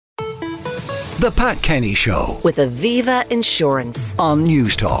The Pat Kenny Show with Aviva Insurance on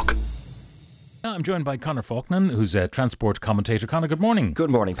News Talk. I'm joined by Conor Faughnan, who's a transport commentator. Conor, good morning. Good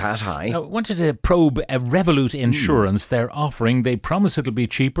morning, Pat. Hi. I wanted to probe Revolut insurance they're offering. They promise it'll be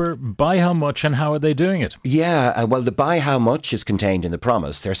cheaper. By how much and how are they doing it? Yeah, well, the by how much is contained in the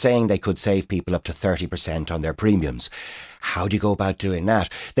promise. They're saying they could save people up to 30% on their premiums. How do you go about doing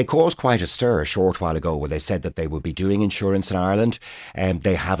that? They caused quite a stir a short while ago where they said that they will be doing insurance in Ireland.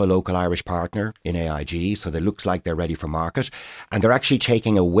 They have a local Irish partner in AIG, so it looks like they're ready for market. And they're actually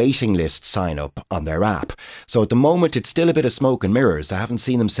taking a waiting list sign up on their app. So at the moment, it's still a bit of smoke and mirrors. I haven't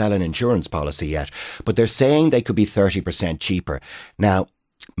seen them sell an insurance policy yet, but they're saying they could be 30% cheaper. Now,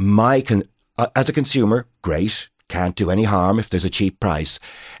 as a consumer, great. Can't do any harm if there's a cheap price.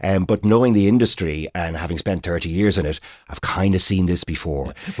 But knowing the industry and having spent 30 years in it, I've kind of seen this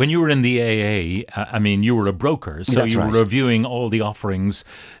before. When you were in the AA, you were a broker, so That's you right. were reviewing all the offerings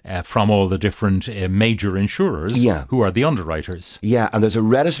from all the different major insurers who are the underwriters. Yeah, and there's a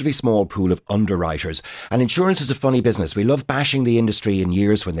relatively small pool of underwriters. And insurance is a funny business. We love bashing the industry in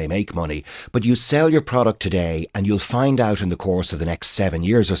years when they make money, but you sell your product today and you'll find out in the course of the next 7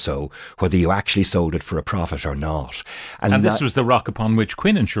 years or so whether you actually sold it for a profit or not. And this was the rock upon which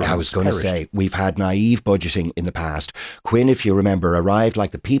Quinn Insurance I was going to perished. say, we've had naive budgeting in the past. Quinn, if you remember, arrived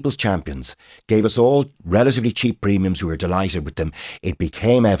like the people's champions, gave us all relatively cheap premiums. We were delighted with them. It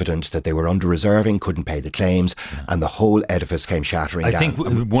became evident that they were under-reserving, couldn't pay the claims, and the whole edifice came shattering down. I think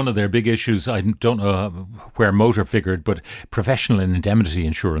one of their big issues, I don't know where motor figured, but professional and indemnity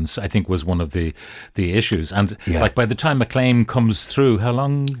insurance, I think, was one of the issues. And like by the time a claim comes through, how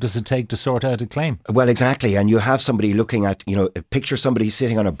long does it take to sort out a claim? Well, exactly. And you have somebody looking at, picture somebody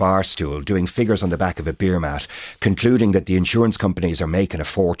sitting on a bar stool doing figures on the back of a beer mat, concluding that the insurance companies are making a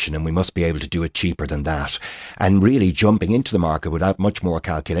fortune and we must be able to do it cheaper than that, and really jumping into the market without much more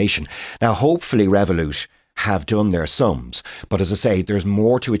calculation. Now, hopefully Revolut have done their sums. But as I say, there's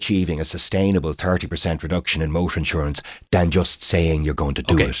more to achieving a sustainable 30% reduction in motor insurance than just saying you're going to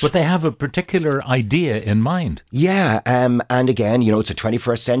do it. But they have a particular idea in mind. Yeah, and again, it's a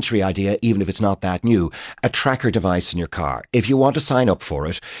 21st century idea, even if it's not that new. A tracker device in your car. If you want to sign up for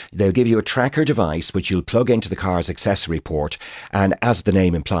it, they'll give you a tracker device which you'll plug into the car's accessory port, and as the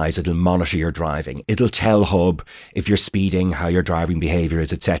name implies, it'll monitor your driving. It'll tell Hub if you're speeding, how your driving behaviour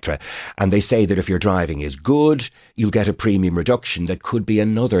is, etc. And they say that if your driving is good, you'll get a premium reduction that could be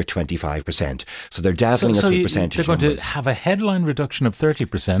another 25%. So they're dazzling us with percentage They're going numbers. to have a headline reduction of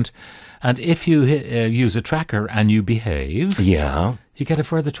 30%, and if you use a tracker and you behave, you get a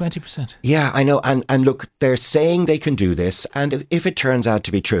further 20%. Yeah, I know. And look, they're saying they can do this. And if it turns out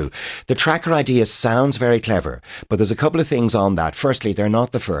to be true, the tracker idea sounds very clever, but there's a couple of things on that. Firstly, they're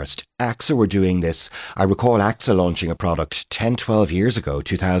not the first. AXA were doing this. I recall AXA launching a product 10, 12 years ago,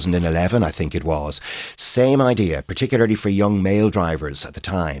 2011, I think it was. Same idea, particularly for young male drivers at the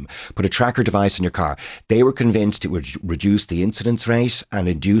time. Put a tracker device in your car. They were convinced it would reduce the incidence rate and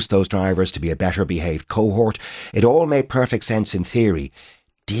induce those drivers to be a better behaved cohort. It all made perfect sense in theory.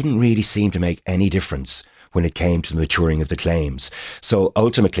 Didn't really seem to make any difference when it came to the maturing of the claims. So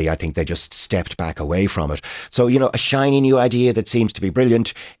ultimately, I think they just stepped back away from it. So, a shiny new idea that seems to be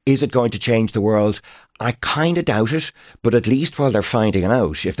brilliant. Is it going to change the world? I kind of doubt it, but at least while they're finding it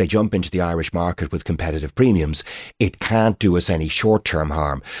out, if they jump into the Irish market with competitive premiums, it can't do us any short-term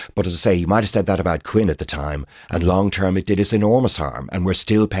harm. But as I say, you might have said that about Quinn at the time, and long-term it did us enormous harm, and we're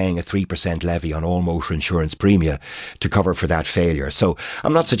still paying a 3% levy on all motor insurance premia to cover for that failure. So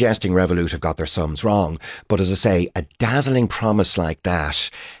I'm not suggesting Revolut have got their sums wrong, but as I say, a dazzling promise like that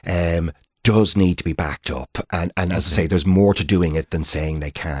does need to be backed up. And as I say, there's more to doing it than saying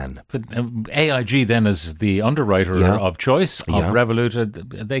they can. But AIG then is the underwriter of choice of Revolut. Are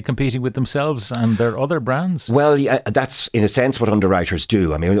they competing with themselves and their other brands? Well, that's in a sense what underwriters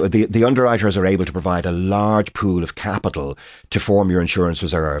do. I mean, the underwriters are able to provide a large pool of capital to form your insurance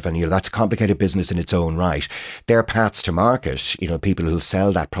reserve. And, that's a complicated business in its own right. Their paths to market, people who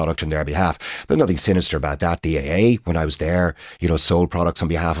sell that product on their behalf, there's nothing sinister about that. The AA, when I was there, sold products on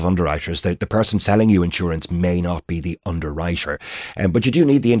behalf of underwriters. The person selling you insurance may not be the underwriter, but you do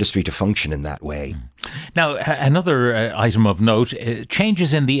need the industry to function in that way. Now, another item of note,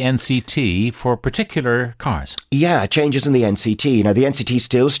 changes in the NCT for particular cars. Yeah, changes in the NCT. Now, the NCT is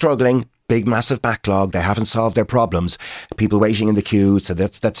still struggling. Big, massive backlog. They haven't solved their problems. People waiting in the queue. So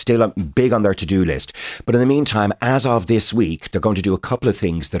that's still big on their to-do list. But in the meantime, as of this week, they're going to do a couple of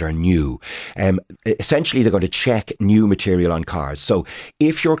things that are new. Essentially, they're going to check new material on cars. So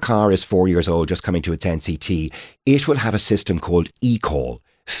if your car is 4 years old, just coming to its NCT, it will have a system called eCall.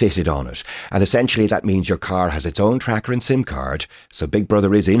 fitted on it. And essentially that means your car has its own tracker and SIM card, so Big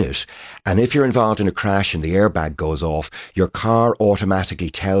Brother is in it. And if you're involved in a crash and the airbag goes off, your car automatically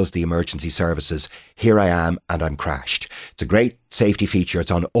tells the emergency services, here I am and I'm crashed. It's a great safety feature.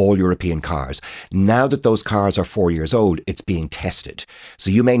 It's on all European cars. Now that those cars are 4 years old, it's being tested. So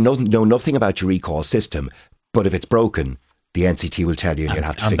you may know nothing about your recall system, but if it's broken, the NCT will tell you and you'll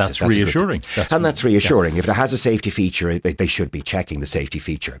have to fix it. That's reassuring. That's reassuring. If it has a safety feature, they should be checking the safety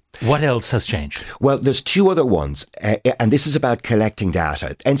feature. What else has changed? Well, there's two other ones, and this is about collecting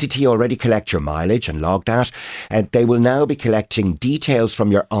data. NCT already collect your mileage and log that, and they will now be collecting details from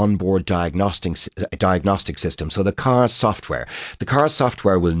your onboard diagnostic system, so the car's software. The car's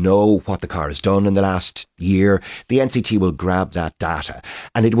software will know what the car has done in the last year. The NCT will grab that data,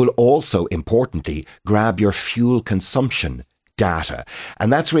 and it will also, importantly, grab your fuel consumption data.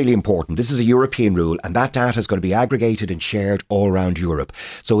 And that's really important. This is a European rule, and that data is going to be aggregated and shared all around Europe.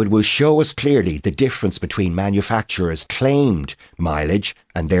 So it will show us clearly the difference between manufacturers' claimed mileage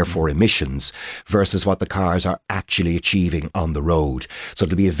and therefore emissions versus what the cars are actually achieving on the road. So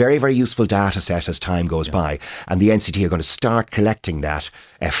it'll be a very, very useful data set as time goes by. And the NCT are going to start collecting that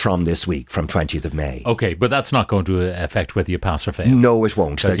from this week, from 20th of May. Okay, but that's not going to affect whether you pass or fail. No, it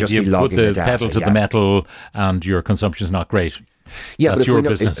won't. They'll just be logging the data. Put the pedal to the metal and your consumption is not great. Yeah, that's but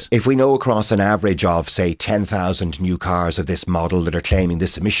business. If we know across an average of, say, 10,000 new cars of this model that are claiming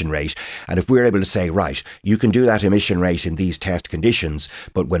this emission rate, and if we're able to say, right, you can do that emission rate in these test conditions,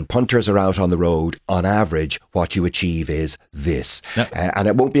 but when punters are out on the road, on average, what you achieve is this. Now, and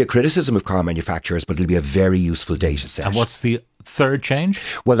it won't be a criticism of car manufacturers, but it'll be a very useful data set. And what's the third change?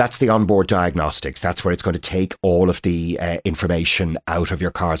 Well, that's the onboard diagnostics. That's where it's going to take all of the information out of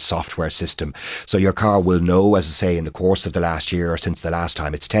your car's software system. So your car will know, as I say, in the course of the last year or since the last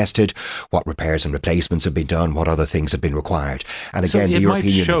time it's tested, what repairs and replacements have been done, what other things have been required. And again, so the European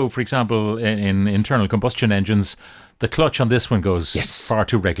might show, for example, in internal combustion engines, the clutch on this one goes far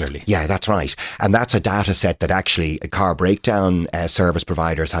too regularly. Yeah, that's right. And that's a data set that actually car breakdown service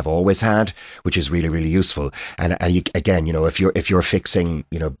providers have always had, which is really, really useful. And you, again, you know, if you're fixing,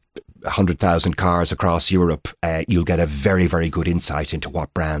 you know, 100,000 cars across Europe, you'll get a very, very good insight into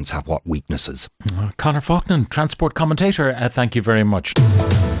what brands have what weaknesses. Conor Faughnan, Transport Commentator, thank you very much.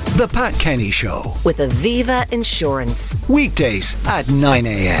 The Pat Kenny Show. With Aviva Insurance. Weekdays at 9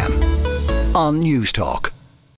 a.m. on News Talk.